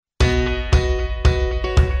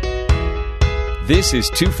This is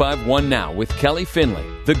 251 Now with Kelly Finley,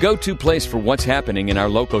 the go-to place for what's happening in our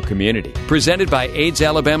local community. Presented by AIDS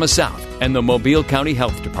Alabama South and the Mobile County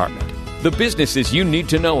Health Department. The businesses you need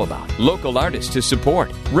to know about, local artists to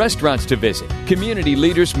support, restaurants to visit, community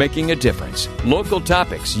leaders making a difference, local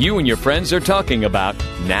topics you and your friends are talking about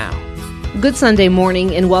now. Good Sunday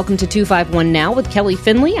morning and welcome to 251 Now with Kelly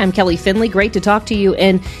Finley. I'm Kelly Finley. Great to talk to you,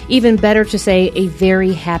 and even better to say a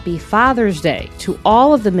very happy Father's Day to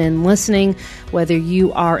all of the men listening, whether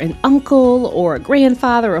you are an uncle or a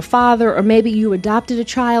grandfather, a father, or maybe you adopted a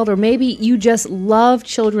child, or maybe you just love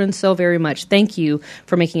children so very much. Thank you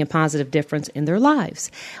for making a positive difference in their lives.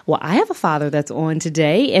 Well, I have a father that's on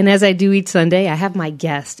today, and as I do each Sunday, I have my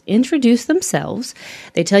guests introduce themselves.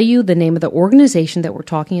 They tell you the name of the organization that we're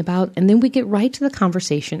talking about, and then we get right to the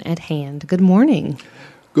conversation at hand. Good morning.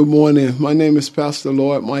 Good morning. My name is Pastor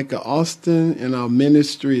Lloyd Micah Austin, and our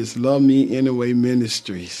ministry is Love Me Anyway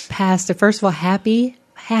Ministries. Pastor, first of all, happy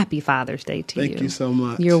Father's Day to you. Thank you so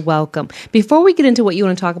much. You're welcome. Before we get into what you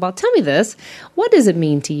want to talk about, tell me this. What does it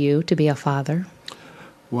mean to you to be a father?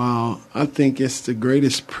 Wow. I think it's the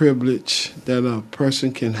greatest privilege that a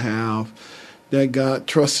person can have, that God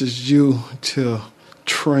trusts you to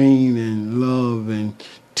train and love and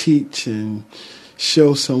teach and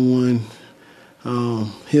show someone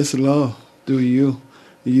His love through you,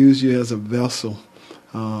 use you as a vessel,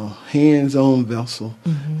 hands-on vessel,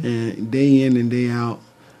 and day in and day out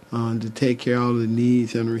to take care of all the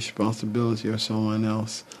needs and responsibility of someone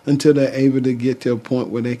else until they're able to get to a point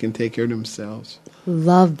where they can take care of themselves.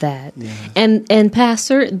 Love that. Yeah. And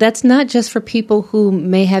Pastor, that's not just for people who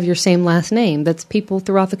may have your same last name. That's people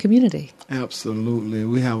throughout the community. Absolutely.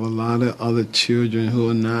 We have a lot of other children who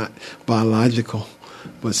are not biological,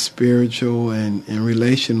 but spiritual and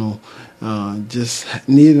relational, just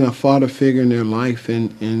needing a father figure in their life.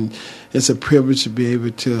 And it's a privilege to be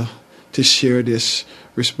able to share this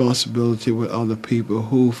responsibility with other people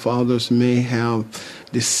who fathers may have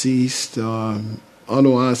deceased or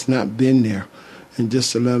otherwise not been there. And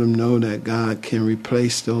just to let them know that God can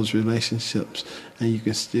replace those relationships and you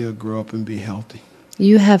can still grow up and be healthy.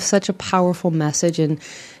 You have such a powerful message and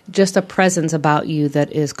just a presence about you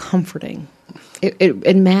that is comforting.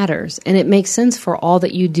 It matters, and it makes sense for all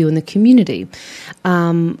that you do in the community.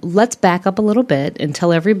 Let's back up a little bit and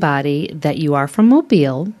tell everybody that you are from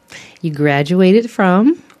Mobile. You graduated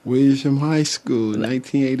from Williamson High School,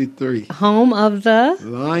 1983. Home of the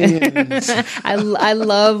Lions. I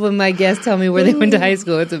love when my guests tell me where they went to high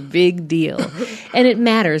school. It's a big deal. And it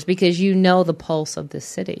matters because you know the pulse of this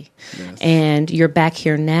city. Yes. And you're back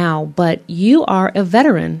here now, but you are a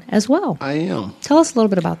veteran as well. I am. Tell us a little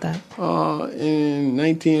bit about that. In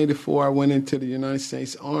 1984, I went into the United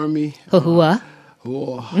States Army.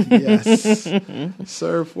 Yes.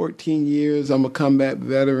 Served 14 years. I'm a combat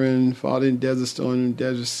veteran, fought in Desert Storm and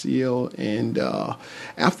Desert Seal. And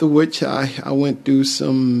after which I went through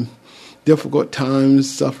some difficult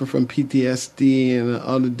times, suffered from PTSD and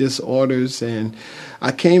other disorders. And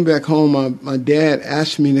I came back home. My dad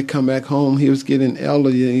asked me to come back home. He was getting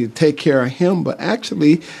elderly, to take care of him. But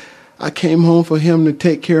actually, I came home for him to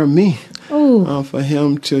take care of me. For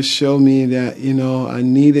him to show me that, I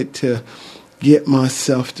needed to get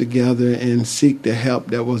myself together and seek the help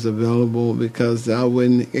that was available because I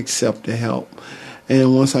wouldn't accept the help.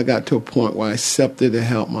 And once I got to a point where I accepted the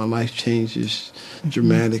help, my life changes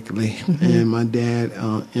dramatically. And my dad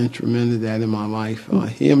implemented that in my life.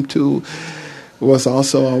 Him, too, was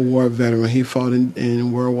also a war veteran. He fought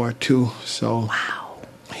in World War II. So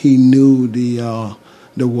he knew the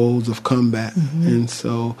woes of combat. And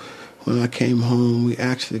so when I came home, we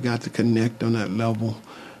actually got to connect on that level.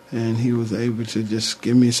 And he was able to just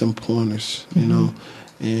give me some pointers,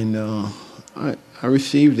 and I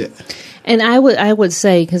received it. And I would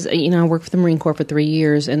say, because I worked for the Marine Corps for 3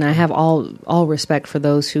 years, and I have all respect for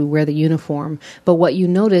those who wear the uniform. But what you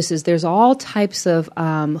notice is there's all types of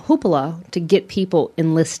hoopla to get people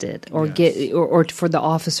enlisted, or or for the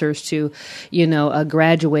officers to,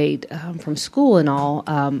 graduate from school and all.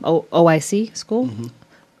 OIC school,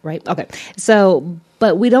 right? Okay, so.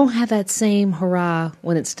 But we don't have that same hurrah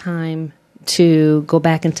when it's time to go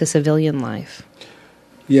back into civilian life.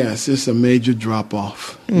 Yes, it's a major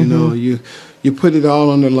drop-off. You put it all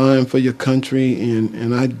on the line for your country,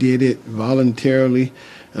 and I did it voluntarily,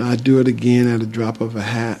 and I do it again at a drop of a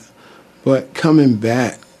hat. But coming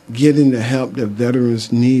back, getting the help that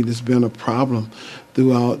veterans need has been a problem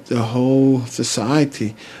throughout the whole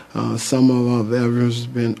society. Some of our veterans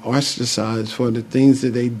have been ostracized for the things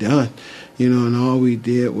that they've done. and all we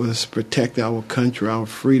did was protect our country, our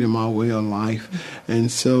freedom, our way of life. And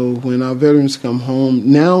so when our veterans come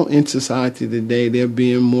home, now in society today, they're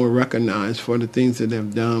being more recognized for the things that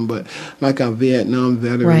they've done. But like our Vietnam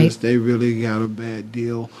veterans, They really got a bad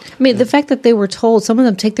deal. I mean, the fact that they were told, some of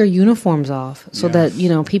them take their uniforms off so that,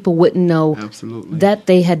 people wouldn't know that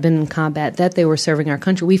they had been in combat, that they were serving our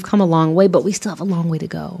country. We've come a long way, but we still have a long way to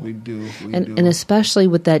go. We do. And especially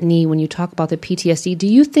with that knee, when you talk about the PTSD, do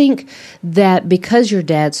you think that because your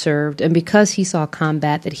dad served and because he saw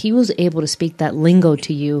combat, that he was able to speak that lingo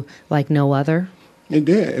to you like no other? It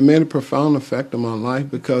did. It made a profound effect on my life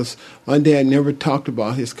because my dad never talked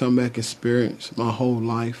about his comeback experience my whole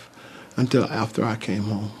life until after I came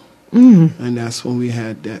home. And that's when we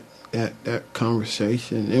had that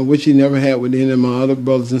conversation, and which he never had with any of my other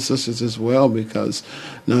brothers and sisters as well, because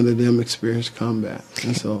none of them experienced combat.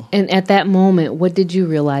 And at that moment, what did you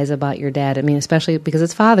realize about your dad? I mean, especially because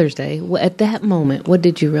it's Father's Day. At that moment, what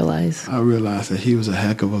did you realize? I realized that he was a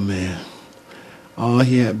heck of a man. All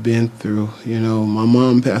he had been through. My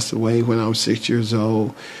mom passed away when I was 6 years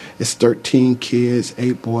old. It's 13 kids,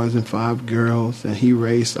 8 boys and 5 girls, and he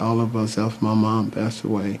raised all of us after my mom passed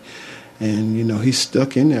away. And, he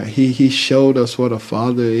stuck in there. He showed us what a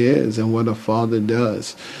father is and what a father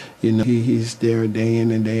does. He's there day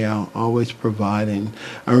in and day out, always providing.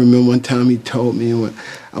 I remember one time he told me,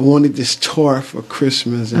 I wanted this toy for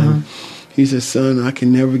Christmas, and he said, son, I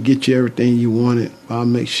can never get you everything you wanted, but I'll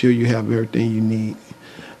make sure you have everything you need.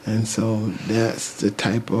 And so that's the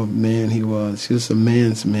type of man he was. He was a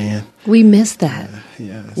man's man. We miss that.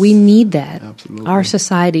 Yes. We need that. Absolutely. Our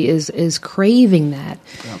society is craving that.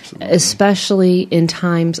 Absolutely. Especially in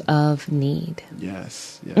times of need.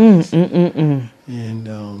 Yes. And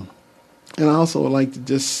I also would like to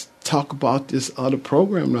just talk about this other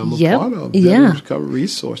program that I'm a part of, Veterans Recovery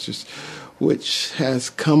Resources, which has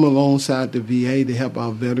come alongside the VA to help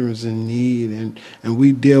our veterans in need. And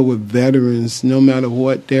we deal with veterans no matter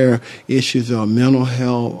what their issues are, mental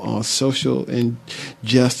health or social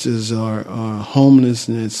injustice or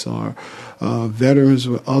homelessness or veterans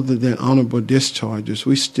with other than honorable discharges.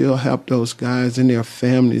 We still help those guys and their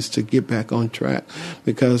families to get back on track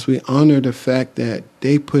because we honor the fact that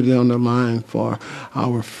they put it on the line for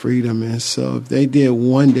our freedom. And so if they did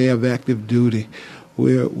one day of active duty,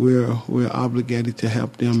 we're obligated to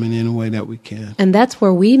help them in any way that we can. And that's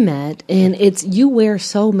where we met. And you wear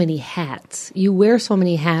so many hats. You wear so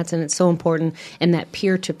many hats, and it's so important in that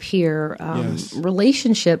peer-to-peer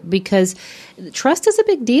relationship because trust is a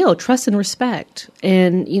big deal. Trust and respect.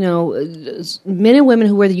 And men and women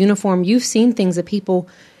who wear the uniform, you've seen things that people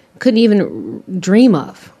couldn't even dream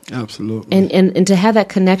of. Absolutely. And to have that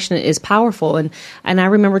connection is powerful. And I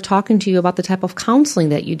remember talking to you about the type of counseling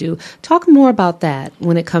that you do. Talk more about that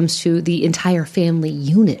when it comes to the entire family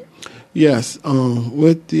unit. Yes.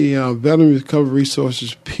 With the Veteran Recovery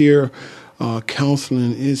Resources peer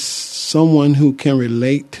counseling is someone who can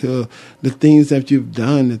relate to the things that you've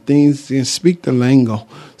done, the things, and speak the lingo.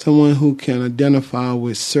 Someone who can identify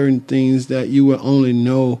with certain things that you will only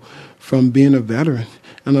know from being a veteran.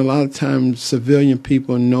 And a lot of times civilian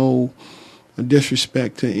people know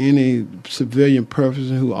disrespect to any civilian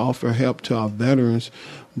person who offer help to our veterans,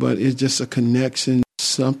 but it's just a connection,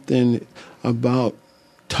 something about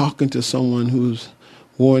talking to someone who's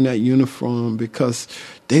worn that uniform because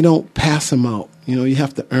they don't pass them out. You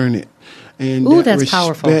have to earn it. And that's respect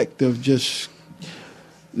powerful. of just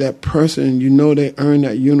that person, they earned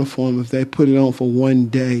that uniform. If they put it on for one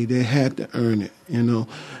day, they had to earn it, And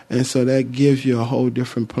so that gives you a whole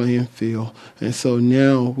different playing field. And so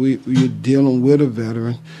now we're dealing with a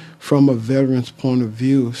veteran from a veteran's point of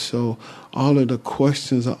view. So all of the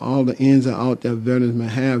questions or all the ins and outs that veterans may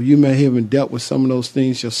have, you may have even dealt with some of those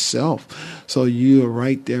things yourself. So you are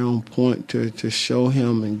right there on point to show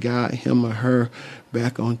him and guide him or her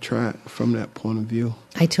back on track from that point of view.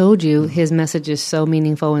 I told you his message is so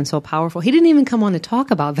meaningful and so powerful. He didn't even come on to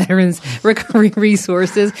talk about Veterans Recovery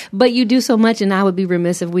Resources, but you do so much, and I would be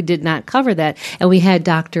remiss if we did not cover that. And we had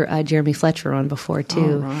Dr. Jeremy Fletcher on before,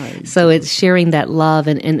 too. All right. So it's sharing that love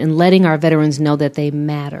and letting our veterans know that they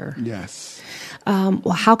matter. Yes.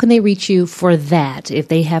 How can they reach you for that? If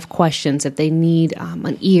they have questions, if they need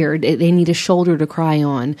an ear, they need a shoulder to cry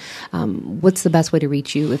on, what's the best way to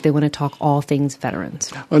reach you if they want to talk all things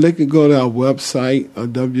veterans? Or they can go to our website,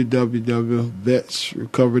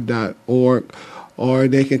 www.vetsrecover.org, or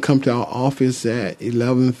they can come to our office at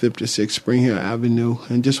 1156 Spring Hill Avenue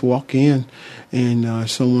and just walk in, and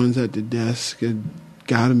someone's at the desk and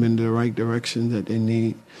guide them in the right direction that they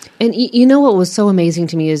need. And you know what was so amazing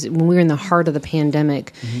to me is when we were in the heart of the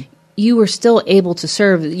pandemic, you were still able to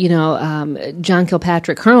serve, John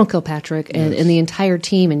Kilpatrick, Colonel Kilpatrick, and the entire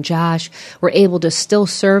team, and Josh were able to still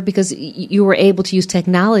serve because you were able to use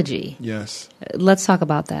technology. Yes. Let's talk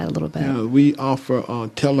about that a little bit. Yeah, we offer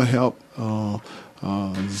telehelp,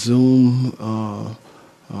 Zoom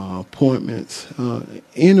appointments,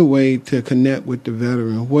 any way to connect with the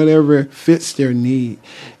veteran, whatever fits their need,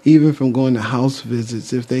 even from going to house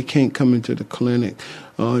visits if they can't come into the clinic.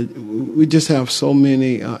 We just have so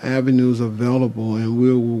many avenues available, and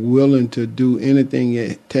we're willing to do anything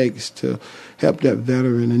it takes to help that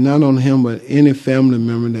veteran, and not only him, but any family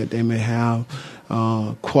member that they may have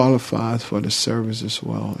qualifies for the service as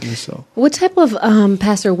well. And so, what type of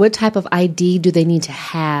Pastor? What type of ID do they need to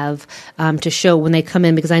have to show when they come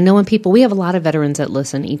in? Because I know we have a lot of veterans that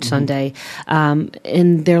listen each Sunday,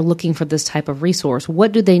 and they're looking for this type of resource.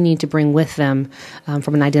 What do they need to bring with them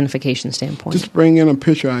from an identification standpoint? Just bring in a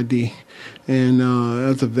picture ID, and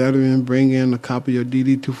as a veteran, bring in a copy of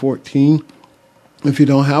DD-214. If you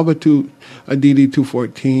don't have a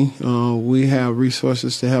DD-214, we have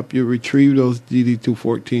resources to help you retrieve those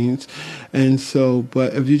DD-214s. And so,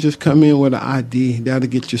 but if you just come in with an ID, that'll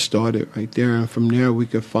get you started right there. And from there, we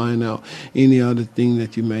can find out any other thing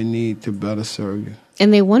that you may need to better serve you.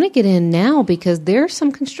 And they want to get in now because there's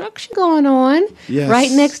some construction going on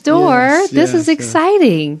right next door. This is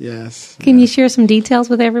exciting. Yes. Can you share some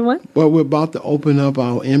details with everyone? Well, we're about to open up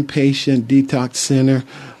our inpatient detox center,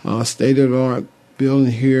 state-of-the-art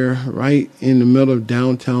building here right in the middle of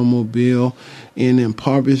downtown Mobile, in an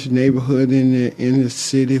impoverished neighborhood in the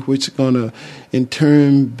city, which is going to in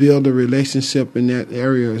turn build a relationship in that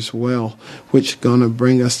area as well, which is going to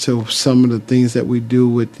bring us to some of the things that we do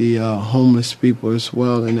with the homeless people as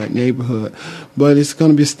well in that neighborhood. But it's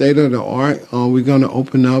going to be state of the art. We're going to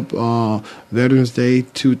open up Veterans Day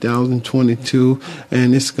 2022,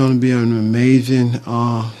 and it's going to be an amazing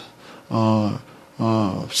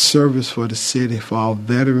service for the city, for our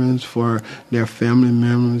veterans, for their family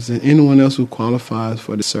members, and anyone else who qualifies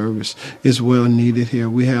for the service is well needed here.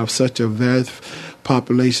 We have such a vast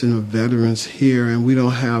population of veterans here, and we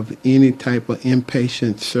don't have any type of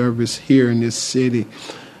inpatient service here in this city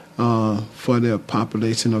for the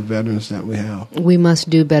population of veterans that we have. We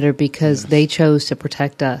must do better because they chose to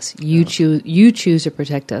protect us. You choose to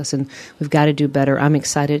protect us, and we've got to do better. I'm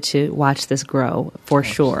excited to watch this grow for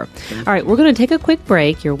sure. All right, we're going to take a quick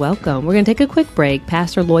break. You're welcome. We're going to take a quick break.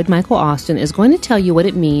 Pastor Lloyd Michael Austin is going to tell you what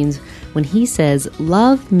it means when he says,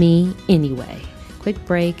 "Love me anyway." Quick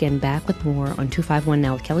break and back with more on 251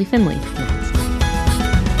 Now with Kelly Finley.